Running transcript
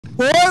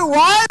Boy,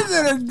 why is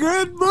it a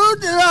good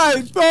mood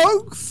tonight,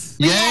 folks?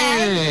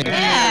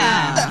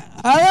 Yeah.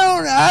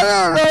 I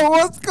don't know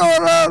what's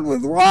going on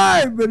with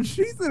why, but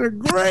she's in a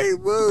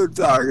great mood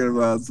talking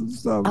about some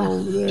stuff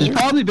over there. She's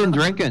probably been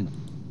drinking.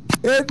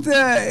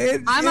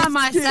 I'm on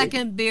my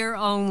second beer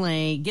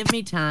only. Give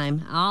me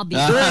time. I'll be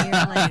here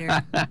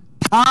later.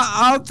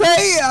 I'll tell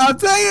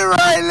you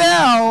right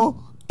now.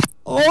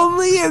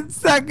 Only in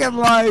Second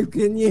Life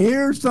can you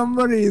hear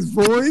somebody's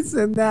voice,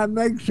 and that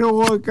makes you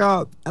look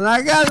up. And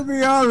I gotta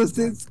be honest,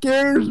 it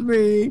scares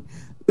me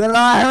that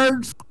I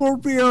heard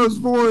Scorpio's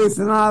voice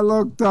and I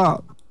looked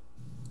up.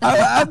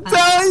 I'm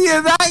telling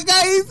you, that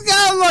guy, he's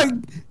got like,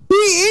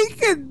 he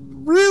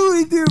can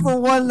really do the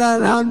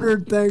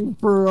 1-900 thing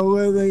for a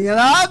living, and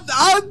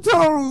I'm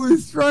totally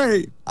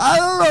straight. I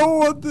don't know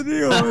what the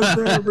deal is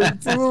there, but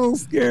it's a little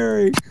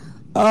scary.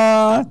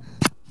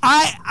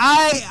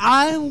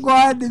 I'm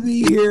glad to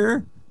be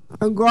here.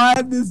 I'm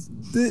glad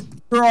that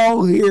you're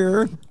all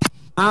here.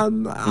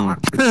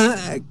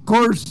 Of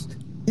course,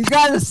 you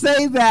gotta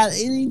say that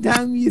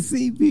anytime you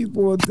see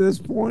people at this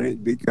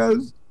point,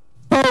 because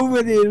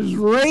COVID is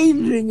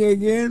raging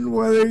again,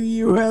 whether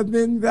you have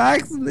been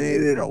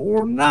vaccinated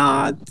or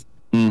not.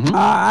 Mm-hmm.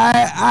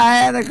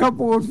 I had a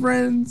couple of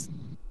friends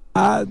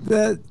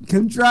that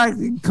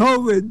contracted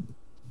COVID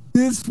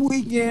this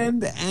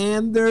weekend,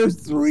 and their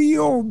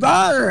 3-year-old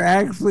daughter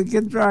actually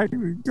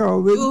contracted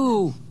COVID.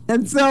 Ooh.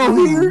 And so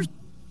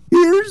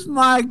here's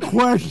my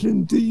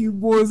question to you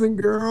boys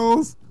and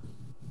girls.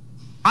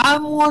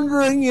 I'm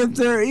wondering if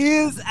there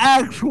is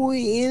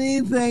actually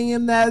anything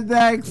in that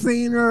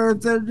vaccine, or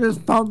if they're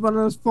just pumping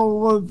us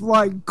full of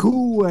like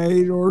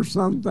Kool-Aid or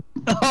something.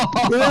 You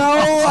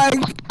know, like,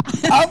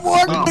 I'm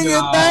wondering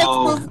if that's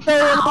what's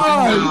going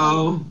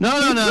on. No.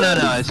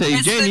 I say,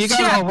 It's Jamie, the you got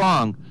it all chip.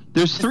 wrong.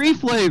 There's 3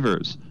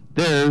 flavors.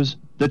 There's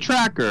the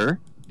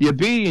tracker, the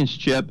obedience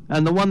chip,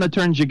 and the one that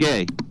turns you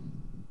gay.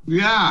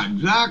 Yeah,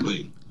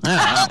 exactly. Yeah,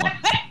 that one.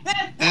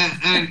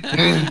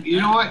 And you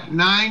know what?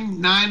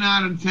 9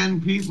 out of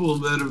 10 people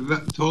that are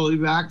totally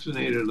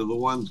vaccinated are the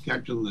ones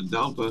catching the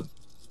Delta.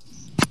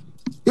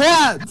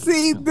 Yeah,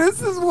 see,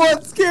 this is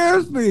what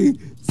scares me.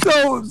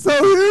 So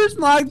here's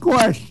my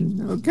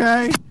question,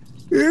 okay?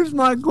 Here's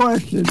my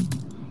question.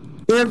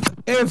 If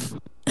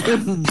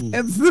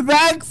the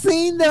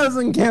vaccine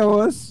doesn't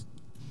kill us,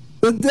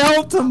 the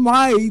Delta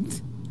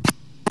might,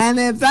 and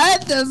if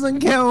that doesn't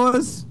kill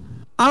us,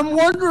 I'm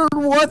wondering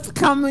what's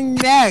coming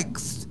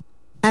next.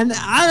 And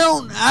I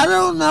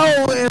don't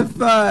know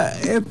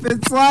if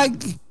it's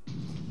like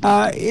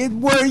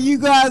where you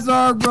guys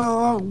are,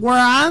 but where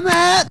I'm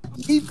at,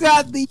 we've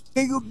got the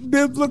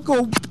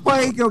biblical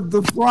plague of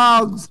the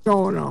frogs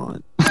going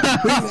on.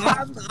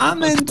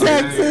 I'm in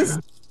Texas,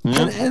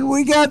 and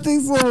we got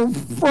these little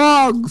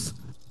frogs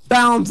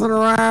bouncing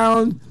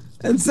around.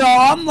 And so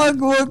I'm like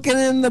looking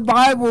in the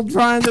Bible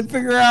trying to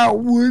figure out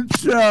which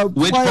part of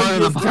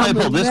the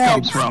Bible this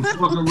comes from.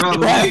 Book of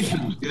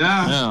Revelations,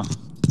 yeah.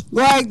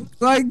 Like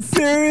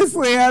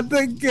seriously, I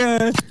think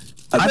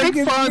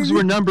frogs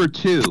were number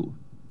 2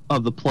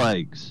 of the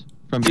plagues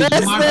from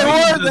Yes,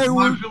 Egypt. they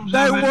were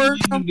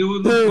to do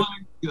with the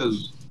plague,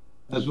 because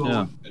that's what.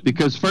 Yeah.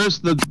 Because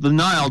first the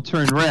Nile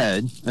turned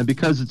red, and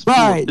because it's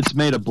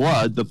made of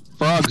blood, the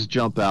frogs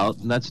jump out,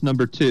 and that's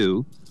number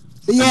 2.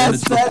 Yes,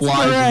 it's that's the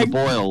flies correct. and the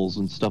boils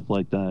and stuff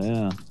like that.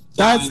 Yeah.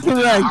 That's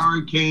correct.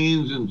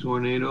 Hurricanes and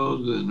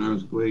tornadoes and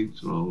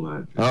earthquakes and all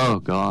that. Oh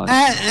God.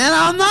 And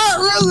I'm not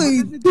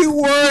really too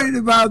worried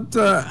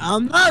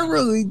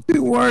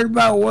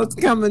about what's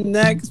coming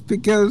next,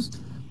 because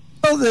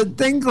I know that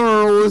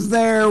Thinker was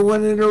there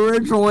when it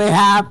originally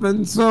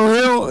happened,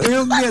 so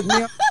he'll get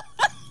me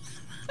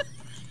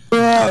for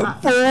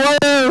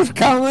whatever's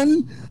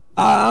coming.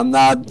 I'm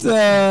not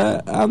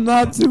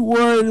too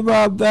worried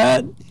about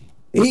that.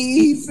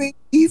 He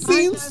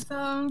seems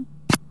to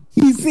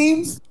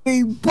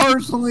be,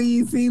 personally,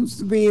 he seems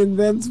to be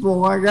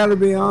invincible. I gotta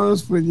be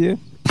honest with you.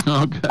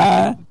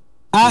 Okay.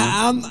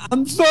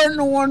 I'm starting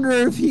to wonder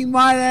if he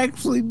might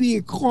actually be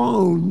a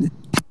clone.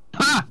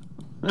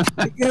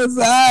 Because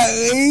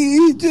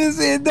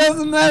it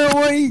doesn't matter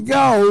where you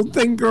go,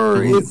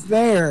 Thinker is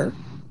there.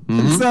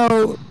 And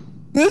so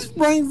this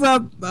brings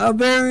up a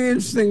very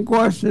interesting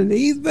question.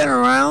 He's been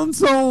around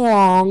so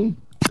long,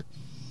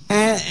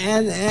 and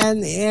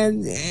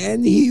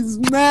he's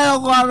met a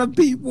lot of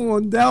people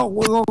and dealt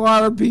with a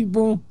lot of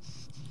people.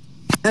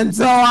 And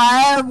so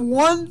I have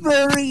one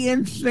very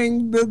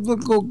interesting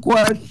biblical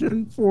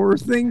question for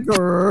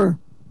Thinker,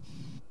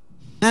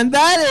 and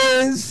that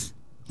is,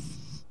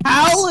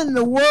 how in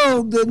the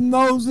world did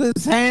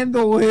Moses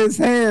handle his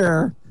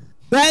hair?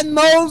 That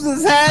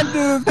Moses had to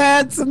have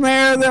had some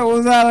hair that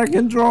was out of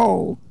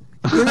control.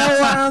 You know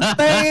what I'm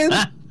saying?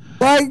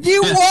 Like,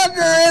 you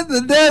wander in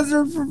the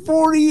desert for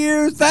 40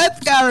 years,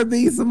 that's got to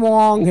be some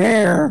long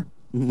hair.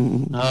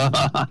 And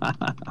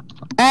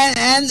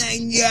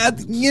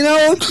you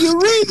know, if you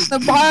read the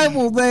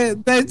Bible,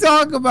 they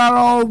talk about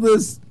all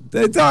this.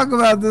 They talk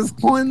about this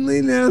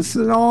cleanliness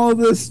and all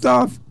this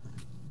stuff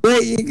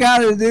that you got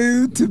to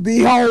do to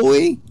be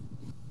holy.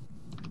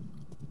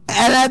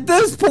 at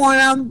this point,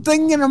 I'm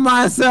thinking to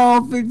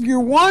myself, if you're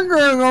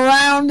wandering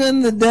around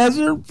in the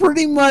desert,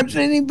 pretty much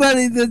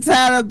anybody that's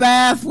had a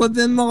bath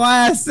within the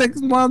last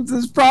 6 months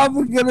is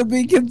probably going to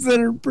be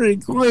considered pretty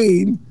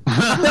clean. So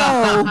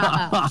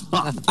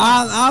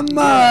I'm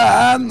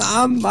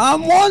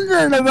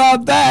wondering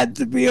about that,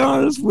 to be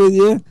honest with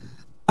you.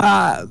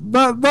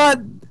 But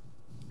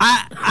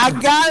I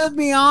gotta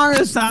be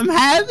honest. I'm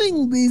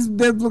having these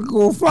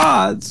biblical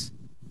thoughts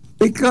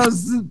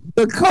because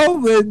the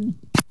COVID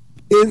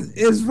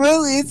is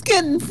really, it's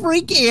getting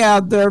freaky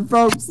out there,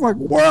 folks. Like,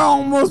 we're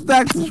almost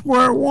back to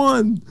square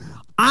one.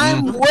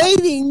 I'm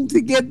waiting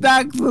to get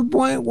back to the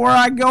point where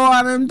I go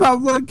out in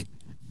public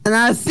and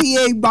I see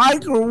a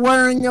biker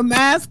wearing a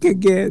mask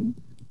again.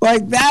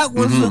 Like, that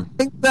was the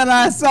thing that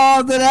I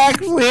saw that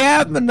actually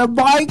happened. A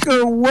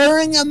biker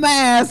wearing a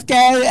mask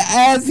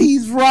as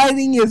he's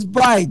riding his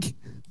bike.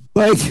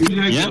 Like,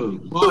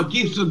 well, it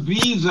keeps the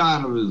bees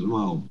out of his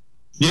mouth.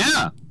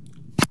 Yeah.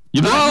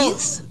 You know,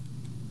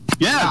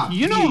 yeah,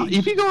 you know,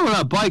 if you go on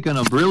a bike on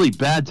a really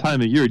bad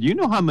time of year, do you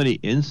know how many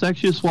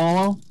insects you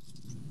swallow?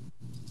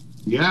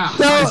 Yeah.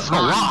 That's a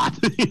lot.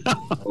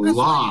 A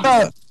lot.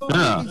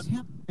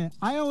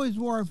 I always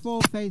wore a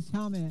full face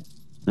helmet.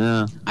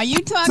 Yeah. Are you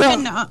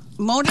talking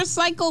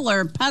motorcycle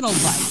or pedal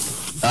bike?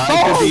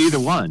 It could be either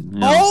one. You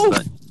know,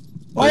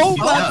 They're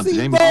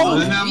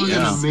never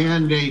going to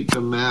mandate the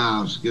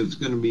mask. It's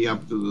going to be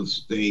up to the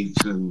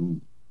states,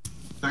 and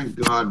thank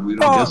God we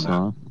don't have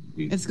that.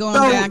 It's going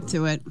back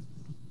to it.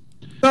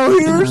 So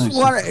here's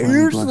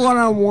what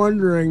I'm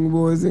wondering,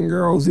 boys and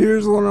girls.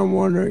 Here's what I'm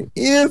wondering.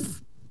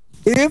 If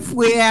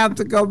we have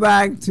to go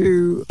back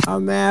to a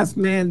mask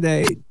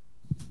mandate,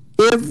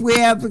 can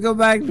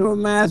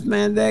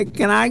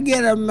I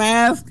get a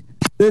mask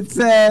that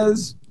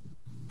says,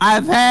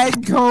 "I've had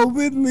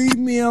COVID, leave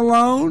me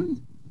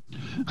alone"?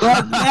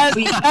 But why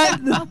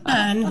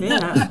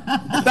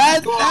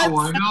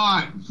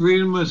not?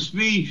 Freedom of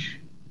speech.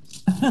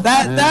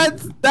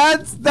 That's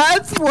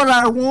what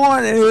I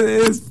want,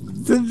 is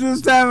to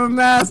just have a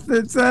mask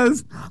that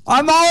says,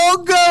 "I'm all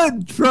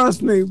good,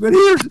 trust me." But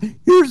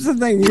here's the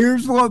thing.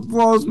 Here's what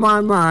blows my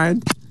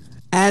mind.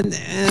 And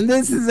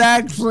this is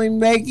actually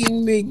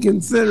making me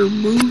consider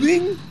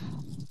moving.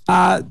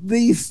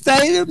 The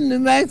state of New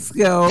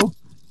Mexico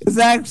is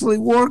actually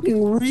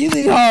working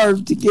really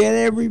hard to get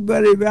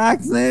everybody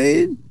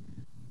vaccinated.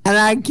 And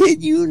I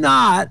kid you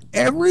not,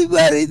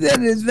 everybody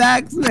that is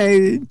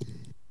vaccinated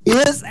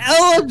is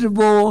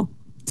eligible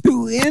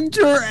to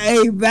enter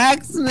a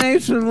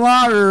vaccination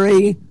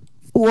lottery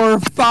for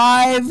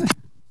 $5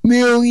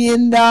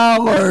 million.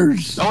 Oh,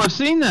 I've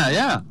seen that,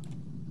 yeah.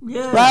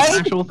 Yeah. Right?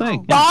 Actual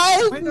thing.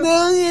 $5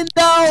 million.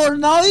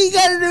 And all you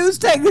gotta do is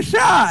take a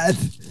shot.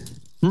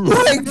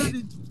 Like,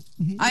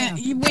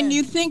 when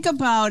you think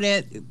about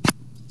it,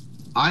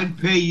 I'd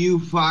pay you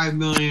 $5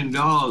 million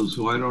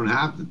so I don't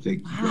have to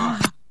take the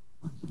shot.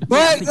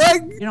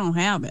 Like, you don't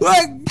have it.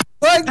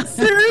 Like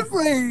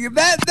seriously,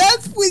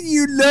 that's when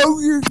you know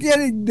you're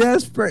getting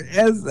desperate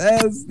as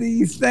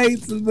the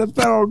states and the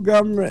federal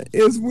government,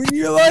 is when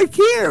you're like,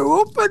 here,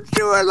 we'll put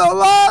you in a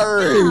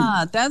lottery.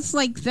 Yeah, that's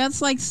like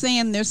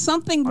saying there's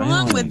something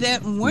wrong with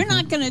it, and we're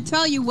not going to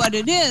tell you what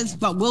it is,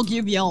 but we'll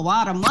give you a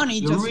lot of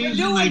money just for doing it.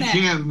 The reason they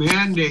can't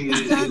mandate it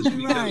is because of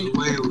the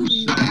way it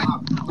was set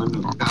up on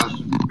the Fast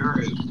and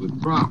Furious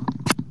with Trump.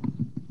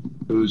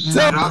 It was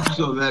set up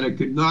so that it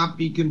could not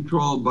be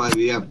controlled by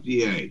the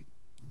FDA.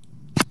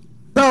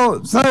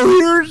 So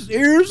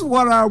here's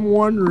what I'm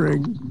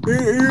wondering.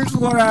 Here's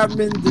what I've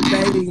been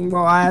debating the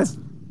last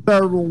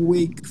several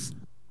weeks.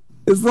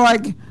 It's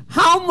like,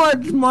 how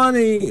much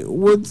money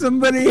would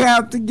somebody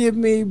have to give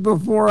me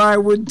before I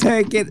would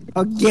take it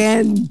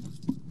again?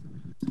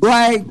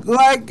 Like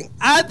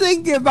I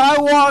think if I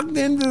walked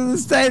into the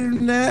state of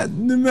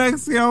New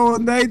Mexico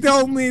and they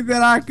told me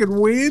that I could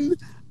win,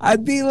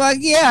 I'd be like,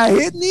 yeah,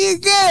 hit me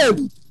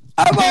again.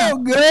 I'm all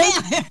good.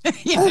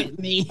 Hit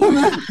me. Hit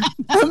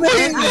me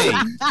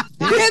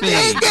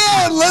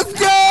again. Let's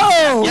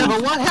go. Yeah,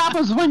 but what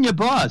happens when you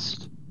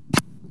bust?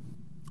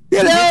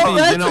 You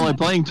know, like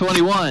playing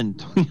 21.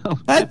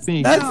 That's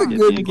a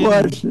good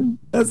question.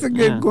 That's a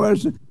good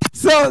question.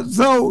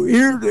 So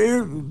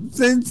here,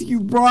 since you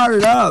brought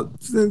it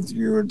up, since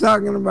you were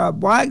talking about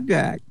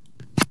blackjack,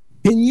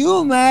 can you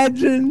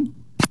imagine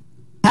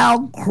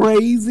how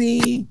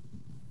crazy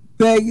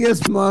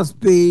Vegas must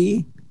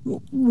be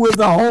with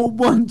a whole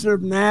bunch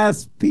of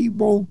masked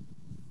people?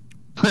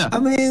 I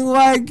mean,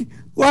 like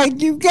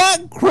you've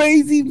got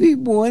crazy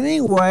people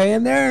anyway,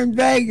 and they're in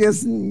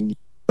Vegas, and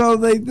so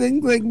they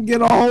think they can get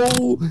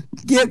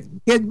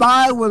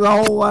by with a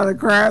whole lot of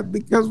crap,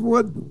 because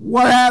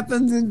what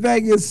happens in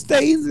Vegas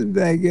stays in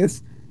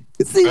Vegas.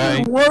 It's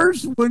even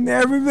worse when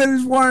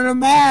everybody's wearing a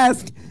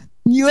mask.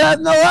 You have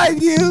no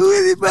idea who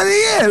anybody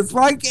is.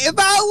 Like, if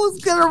I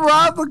was gonna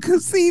rob a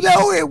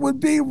casino, it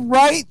would be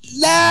right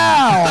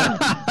now.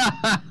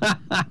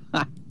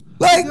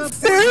 Like,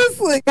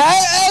 seriously, how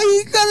are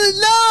you gonna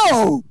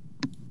know?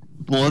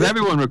 Well, with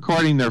everyone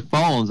recording their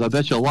phones, I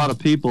bet you a lot of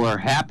people are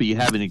happy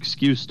having an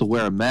excuse to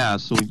wear a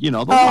mask, so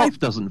the wife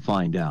doesn't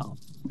find out.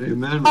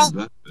 Amen.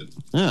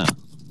 Yeah.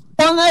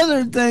 One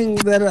other thing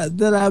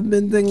that I've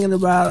been thinking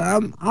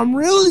about, I'm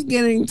really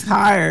getting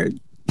tired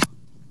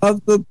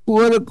of the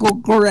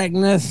political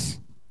correctness.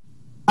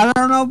 I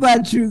don't know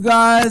about you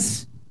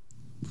guys.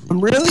 I'm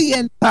really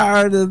getting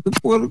tired of the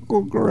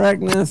political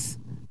correctness.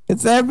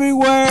 It's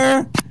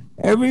everywhere.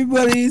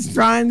 Everybody's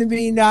trying to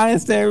be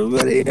nice to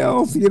everybody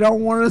else. You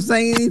don't want to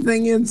say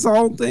anything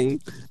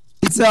insulting.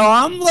 So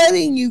I'm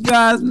letting you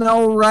guys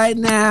know right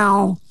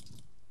now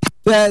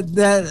that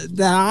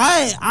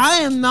I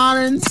am not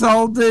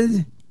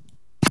insulted.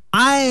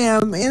 I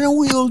am in a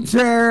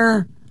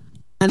wheelchair,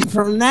 and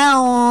from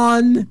now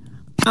on,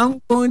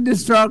 I'm going to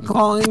start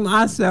calling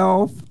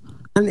myself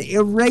an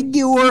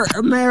irregular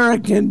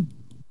American.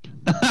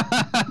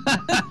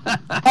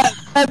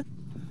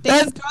 They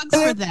have drugs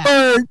for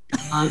that.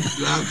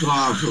 That's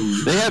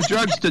awesome. They have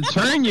drugs to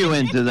turn you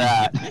into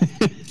that.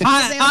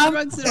 I'm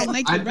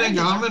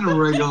I'm an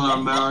irregular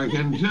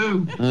American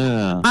too.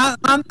 Yeah.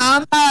 I'm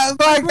not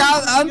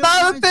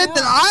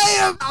offended.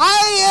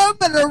 I am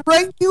an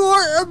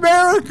irregular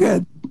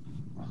American,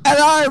 and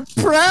I'm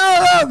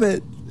proud of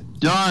it.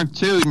 Darn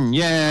tootin',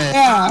 yay.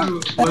 Yeah.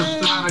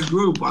 Let's start a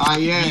group.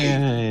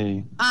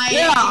 Yay.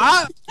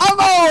 I'm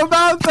all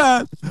about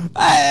that.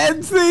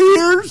 And see,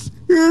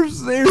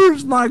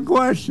 here's my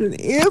question.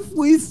 If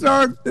we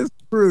start this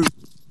group,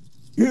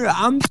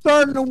 I'm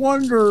starting to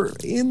wonder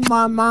in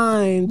my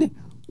mind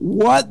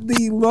what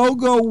the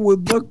logo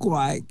would look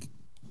like.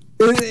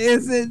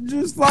 Is it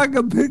just like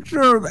a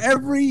picture of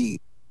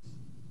every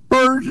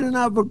version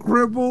of a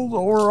crippled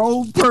or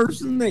old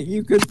person that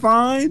you could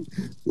find?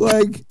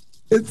 Like,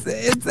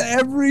 it's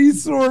every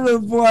sort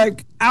of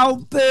like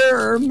out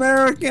there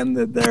American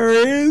that there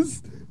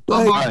is.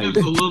 How Like, about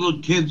just a little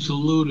kid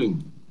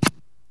saluting?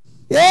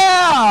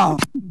 yeah.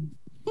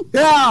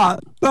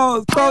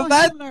 So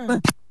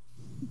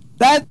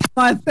that's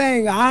my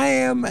thing. I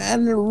am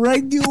an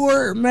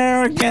irregular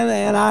American,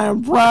 and I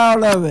am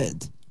proud of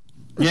it.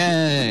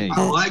 Yay.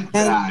 I like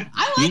that.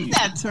 I like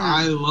that term.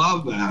 I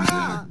love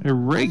that.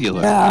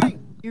 Irregular.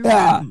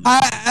 Yeah.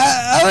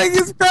 I think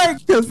it's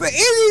great because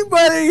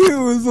anybody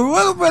who is a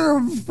little bit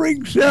of a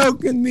freak show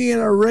can be an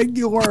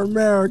irregular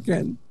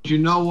American. You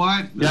know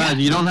what? Yeah,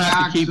 you don't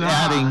have to keep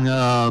adding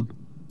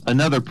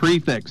another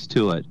prefix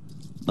to it.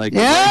 Like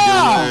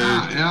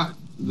Yeah.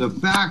 The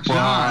facts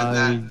are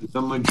that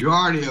the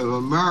majority of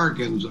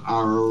Americans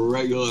are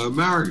irregular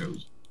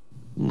Americans.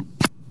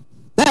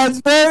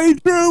 That's very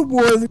true,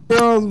 boys and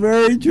girls.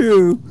 Very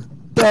true.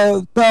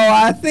 So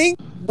I think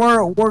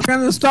we're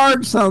gonna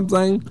start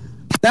something.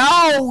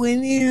 Now we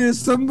need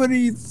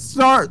somebody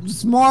smart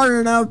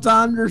enough to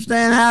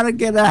understand how to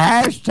get a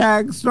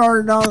hashtag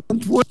started on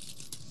Twitter.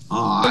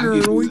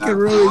 Oh, We can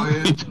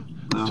really,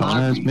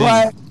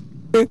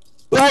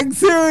 like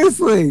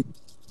seriously,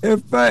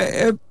 if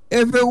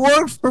it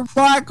works for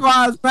Black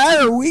Lives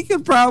Matter, we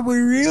could probably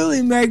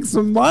really make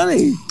some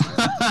money.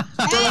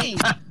 Hey.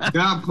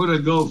 Yeah, put a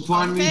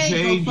GoFundMe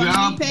page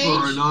up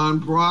for a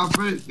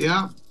non-profit.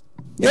 Yeah.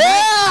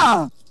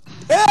 Yeah.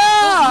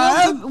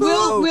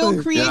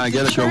 We'll create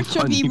the Church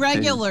of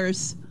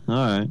Irregulars. All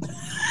right.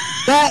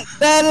 That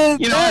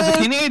is. As a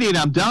Canadian,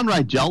 I'm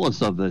downright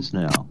jealous of this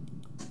now.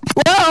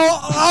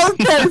 Well,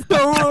 okay,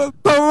 so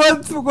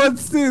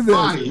let's do this.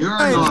 Why, you're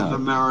a North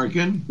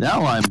American.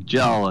 Now I'm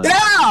jealous.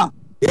 Yeah.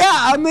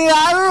 I mean,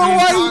 I don't know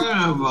What are why. you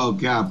talking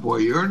about,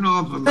 Catboy? You're a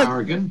North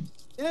American.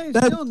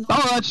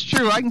 That's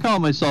true. I can call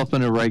myself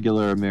an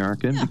irregular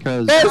American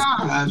because That's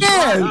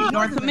right.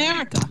 North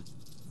America.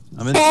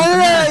 I'm in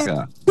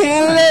America.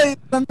 Canada is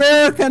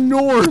America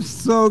North,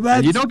 so that's.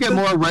 And you don't get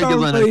more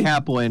regular than a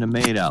Catboy in a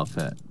maid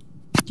outfit.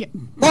 Yeah.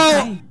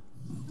 Well,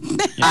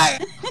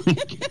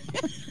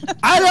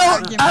 I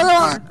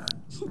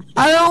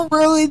don't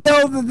really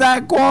know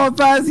that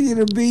qualifies you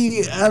to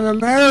be an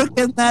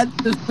American.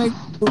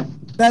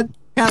 That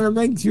kind of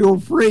makes you a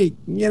freak,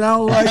 you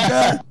know, like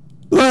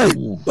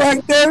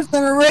there's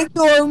an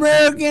irregular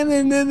American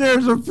and then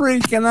there's a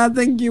freak, and I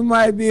think you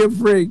might be a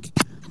freak.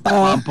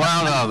 I'm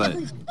proud of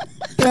it.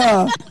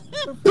 Yeah.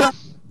 But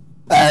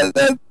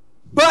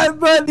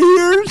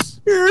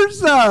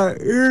here's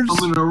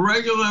I'm an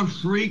irregular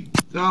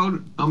freaked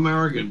out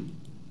American.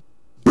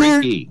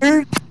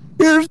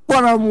 Here's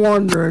what I'm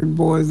wondering,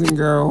 boys and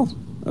girls.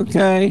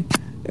 Okay,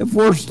 if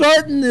we're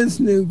starting this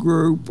new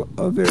group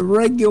of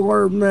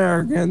irregular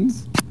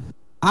Americans,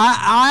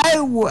 I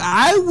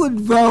would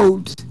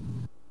vote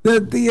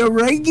that the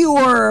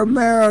irregular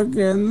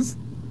Americans,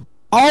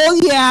 all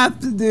you have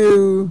to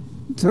do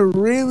to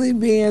really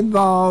be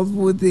involved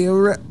with the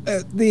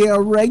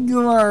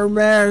irregular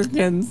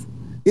Americans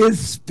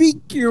is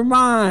speak your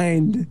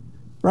mind,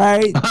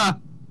 right?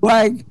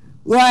 like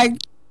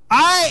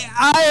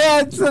I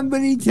had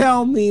somebody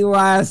tell me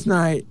last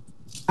night.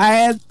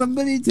 I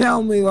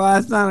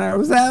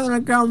was having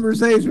a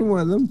conversation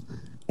with them,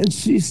 and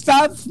she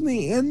stops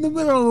me in the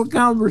middle of the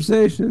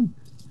conversation,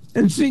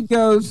 and she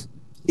goes,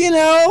 you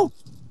know,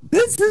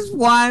 this is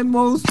why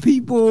most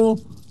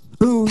people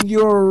who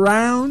you're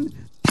around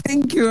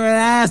think you're an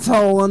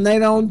asshole and they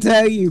don't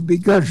tell you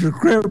because you're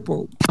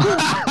crippled. Oh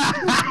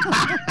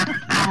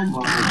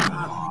my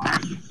God.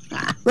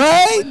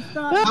 Right?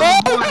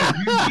 If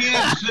you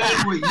can't say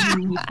what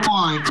you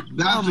want,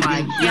 that's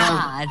against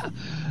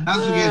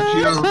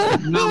your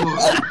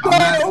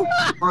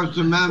First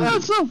Amendment.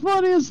 That's the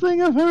funniest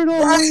thing I've heard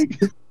all week.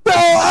 So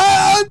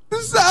I'm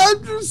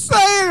just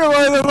saying,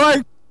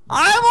 like,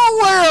 I'm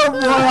aware of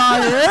what I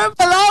am,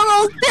 and I'm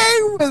okay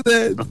with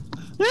it.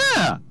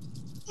 Yeah.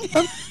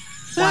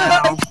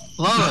 Wow.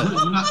 Love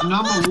it.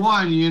 Number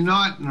one, you're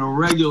not an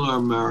irregular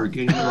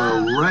American. You're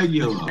a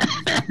regular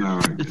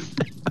American.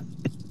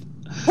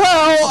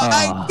 Well,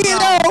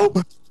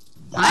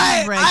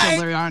 I'm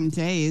regular on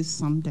days,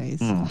 some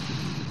days.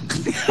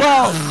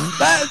 Well,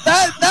 that's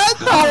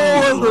a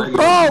whole other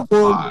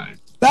problem.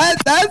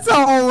 That's a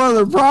whole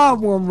other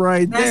problem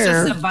right there.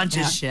 That's just a bunch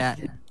of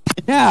shit.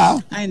 Yeah,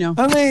 I know.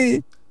 I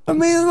mean,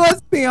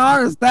 let's be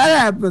honest. That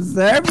happens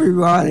to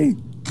everybody.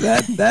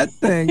 That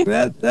thing.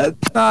 That's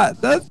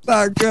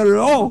not good at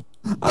all.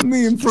 I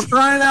mean, for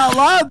crying out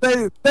loud,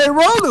 they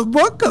wrote a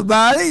book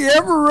about it. You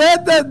ever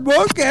read that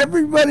book?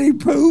 Everybody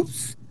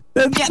poops.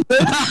 I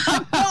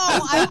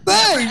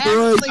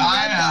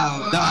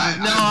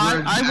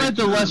read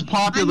the less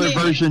popular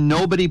version.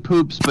 Nobody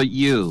poops but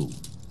you.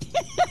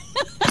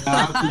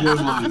 That's a good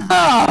one.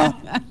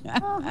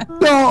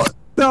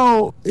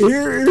 So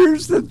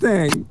here's the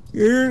thing.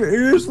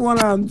 Here's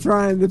what I'm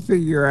trying to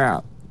figure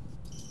out.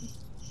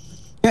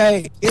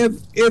 Okay,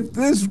 if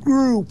this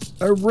group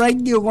of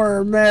regular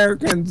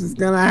Americans is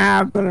going to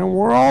happen and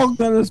we're all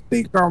going to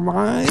speak our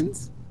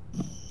minds,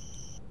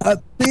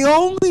 the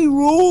only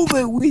rule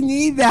that we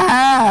need to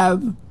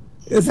have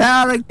is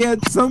how to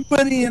get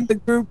somebody in the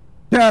group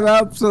to shut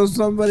up so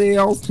somebody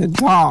else can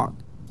talk.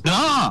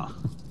 Ah.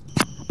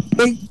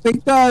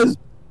 Because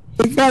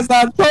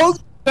I've told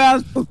you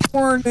guys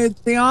before, and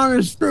it's the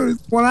honest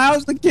truth. When I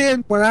was a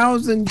kid, when I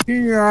was in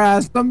junior high,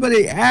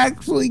 somebody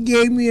actually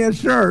gave me a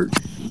shirt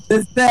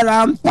that said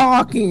I'm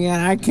talking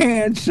and I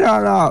can't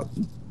shut up.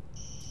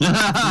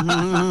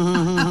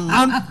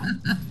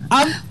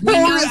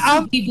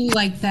 I'm people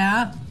like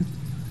that.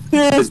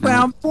 Seriously,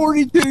 I'm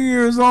 42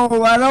 years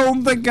old. I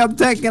don't think I've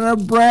taken a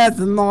breath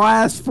in the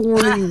last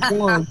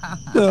 41.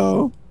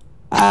 So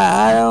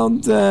I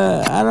don't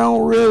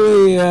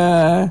really.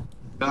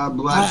 God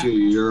bless you.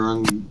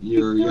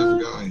 You're a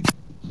young guy.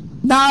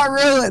 Not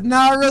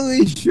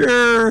really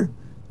sure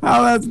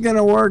how that's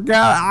gonna work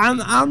out.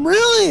 I'm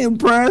really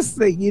impressed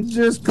that you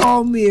just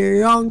called me a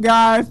young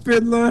guy,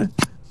 Fiddler,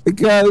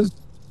 because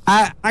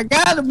I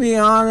gotta be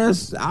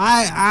honest.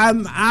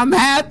 I'm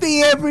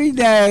happy every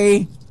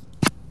day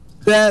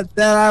that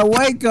I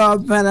wake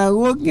up and I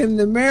look in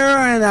the mirror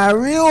and I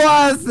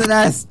realize that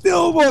I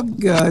still look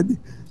good.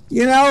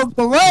 You know,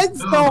 the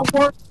legs don't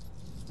work,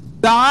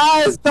 the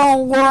eyes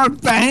don't work,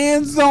 the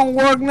hands don't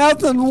work,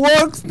 nothing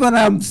works, but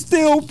I'm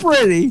still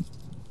pretty.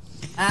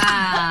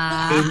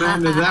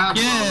 Amen to that.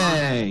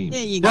 Yay!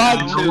 There you go.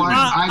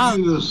 I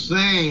do the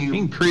same.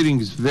 Being pretty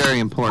is very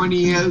important. 20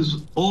 years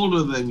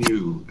older than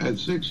you at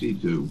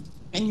 62.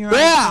 And your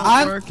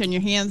eyes don't work, and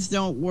your hands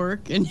don't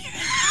work, and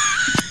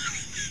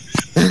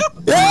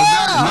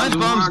My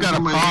bum's got a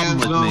my problem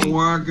hands with don't me.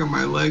 work, and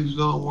my legs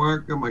don't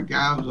work, and my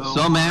calves don't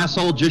Some work.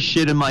 asshole just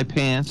shit in my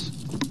pants.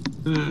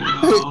 No,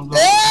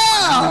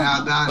 I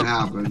had that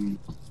happen.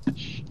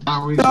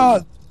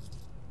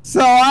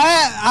 So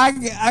I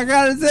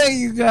gotta tell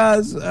you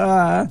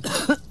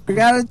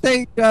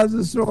guys,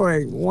 a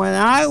story. When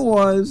I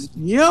was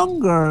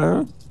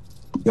younger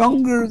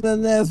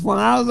than this, when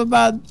I was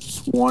about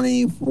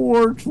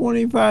 24,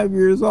 25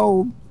 years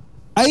old,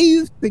 I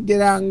used to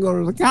get out and go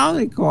to the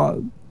comedy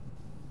club.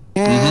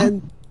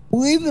 And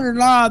believe it or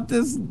not,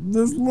 this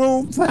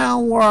little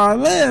town where I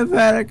live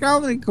had a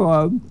comedy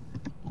club.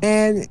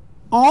 And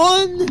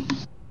on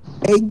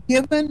a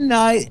given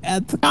night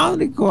at the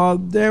comedy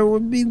club, there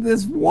would be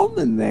this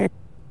woman there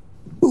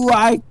who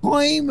I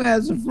claim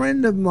as a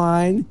friend of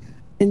mine.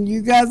 And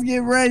you guys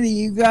get ready.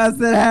 You guys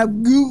that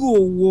have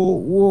Google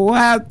will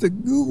have to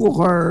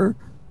Google her.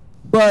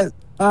 But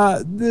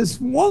this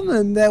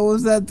woman that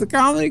was at the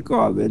comedy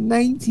club at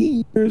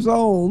 19 years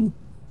old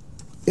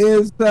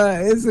is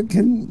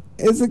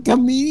a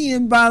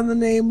comedian by the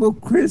name of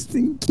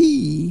Kristen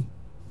Key.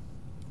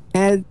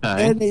 And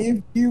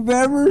if you've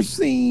ever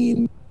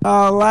seen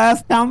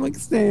Last Comic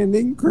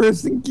Standing,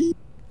 Kristen Key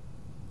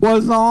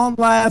was on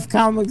Last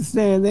Comic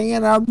Standing,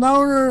 and I've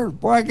known her,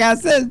 like I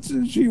said,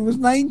 since she was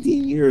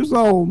 19 years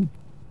old.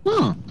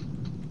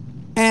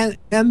 And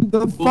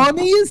the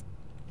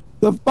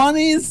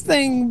funniest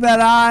thing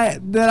that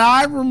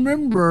I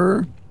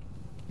remember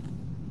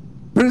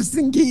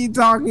Kristen Key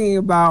talking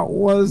about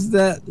was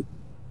that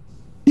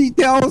she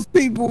tells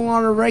people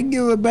on a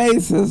regular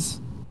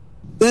basis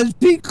that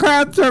she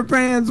craps her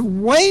pants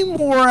way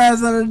more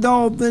as an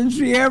adult than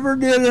she ever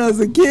did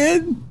as a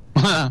kid.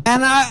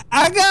 And I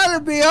gotta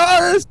be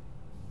honest,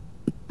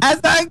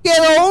 as I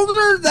get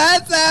older,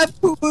 that's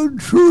absolute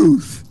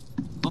truth.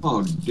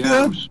 Oh,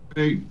 damn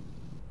straight.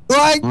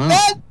 Like,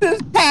 that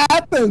just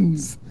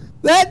happens.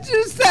 That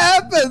just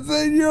happens,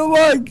 and you're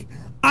like,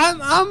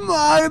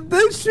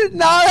 this should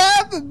not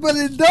happen, but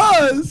it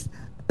does.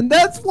 And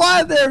that's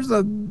why there's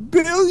a $1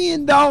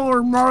 billion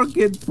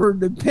market for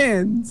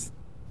Depends.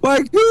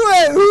 Like,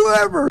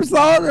 whoever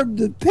thought of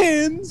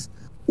Depends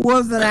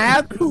was an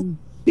absolute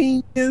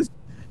genius,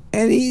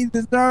 and he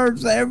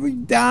deserves every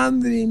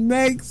dime that he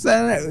makes.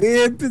 And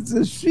if it's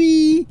a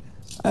she,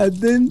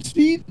 then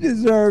she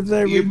deserves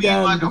every dime. You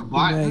mean like a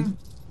button?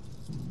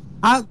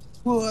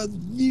 Well,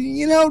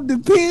 you know,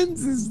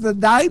 Depends is the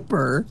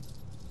diaper.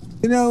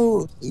 You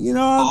know.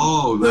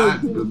 Oh,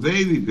 the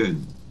baby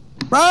pin.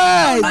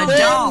 Right.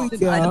 Adult.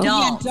 The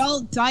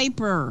adult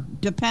diaper.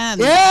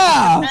 Depends.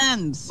 Yeah.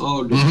 Depends.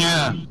 Oh,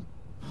 Yeah.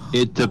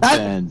 It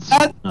depends.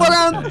 That's what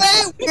I'm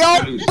saying. We all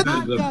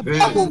have this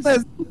problem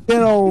as we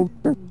get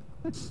older.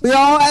 We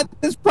all have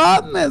this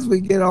problem as we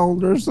get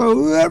older. So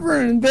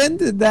whoever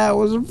invented that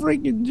was a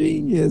freaking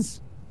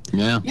genius.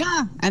 Yeah.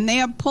 Yeah, and they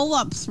have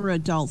pull-ups for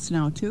adults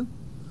now too.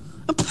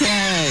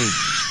 Hey.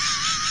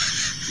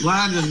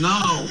 Glad to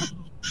know,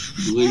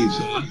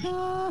 Lisa.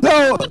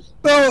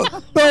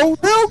 So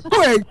real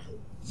quick,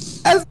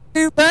 as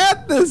we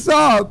wrap this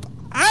up,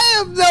 I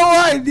have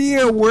no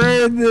idea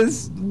where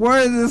this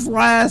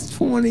last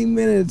 20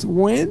 minutes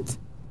went.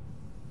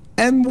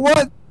 And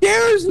what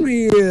scares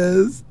me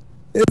is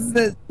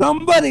that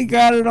somebody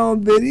got it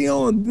on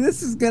video, and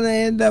this is going to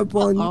end up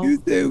on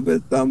YouTube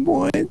at some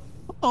point.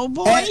 Oh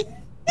boy.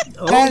 And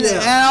all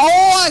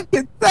I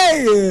can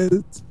say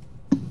is,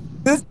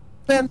 this has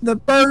been the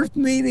first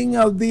meeting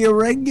of the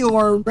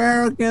irregular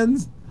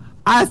Americans.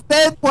 I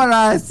said what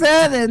I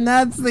said, and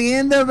that's the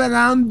end of it.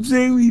 I'm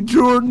Jamie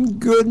Jordan.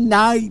 Good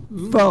night,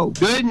 folks.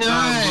 Good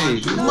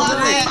night.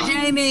 Love it,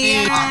 Jamie.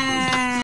 Yay.